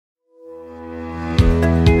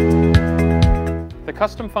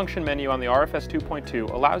custom function menu on the RFS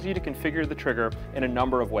 2.2 allows you to configure the trigger in a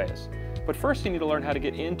number of ways. But first you need to learn how to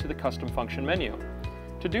get into the custom function menu.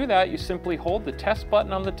 To do that, you simply hold the test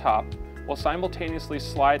button on the top while simultaneously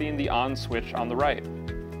sliding the on switch on the right.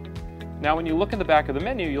 Now when you look in the back of the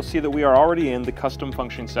menu, you'll see that we are already in the custom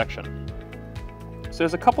function section. So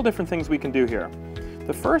there's a couple different things we can do here.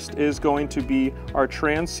 The first is going to be our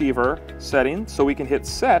transceiver setting, so we can hit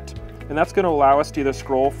set, and that's going to allow us to either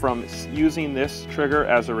scroll from using this trigger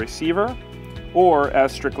as a receiver or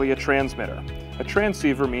as strictly a transmitter. A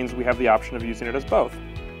transceiver means we have the option of using it as both.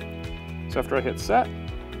 So after I hit set,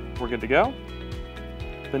 we're good to go.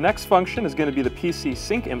 The next function is going to be the PC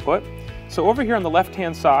sync input. So over here on the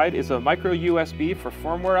left-hand side is a micro USB for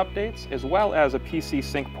firmware updates, as well as a PC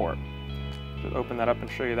sync port. Just open that up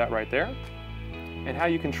and show you that right there. And how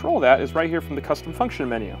you control that is right here from the custom function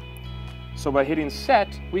menu. So by hitting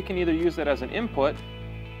set, we can either use it as an input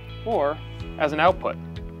or as an output.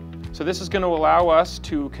 So this is going to allow us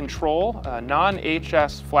to control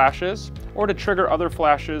non-HS flashes or to trigger other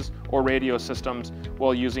flashes or radio systems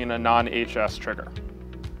while using a non-HS trigger.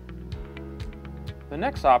 The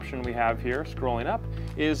next option we have here, scrolling up,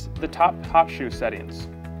 is the top hot shoe settings.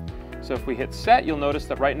 So if we hit set, you'll notice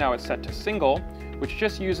that right now it's set to single, which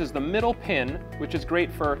just uses the middle pin, which is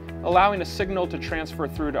great for allowing a signal to transfer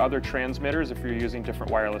through to other transmitters if you're using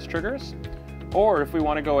different wireless triggers. Or if we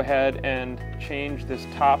want to go ahead and change this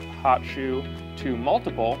top hot shoe to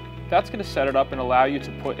multiple, that's going to set it up and allow you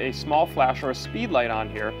to put a small flash or a speed light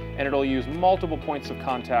on here, and it'll use multiple points of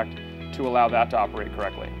contact to allow that to operate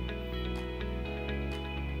correctly.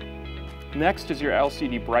 Next is your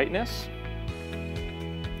LCD brightness.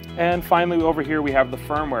 And finally over here we have the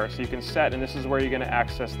firmware, so you can set, and this is where you're going to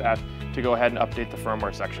access that to go ahead and update the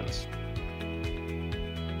firmware sections.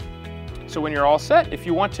 So when you're all set, if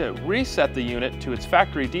you want to reset the unit to its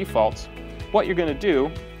factory defaults, what you're going to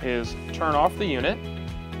do is turn off the unit,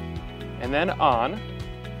 and then on,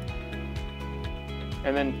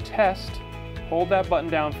 and then test, hold that button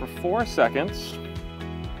down for 4 seconds,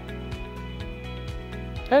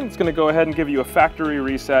 and it's going to go ahead and give you a factory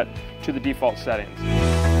reset to the default settings.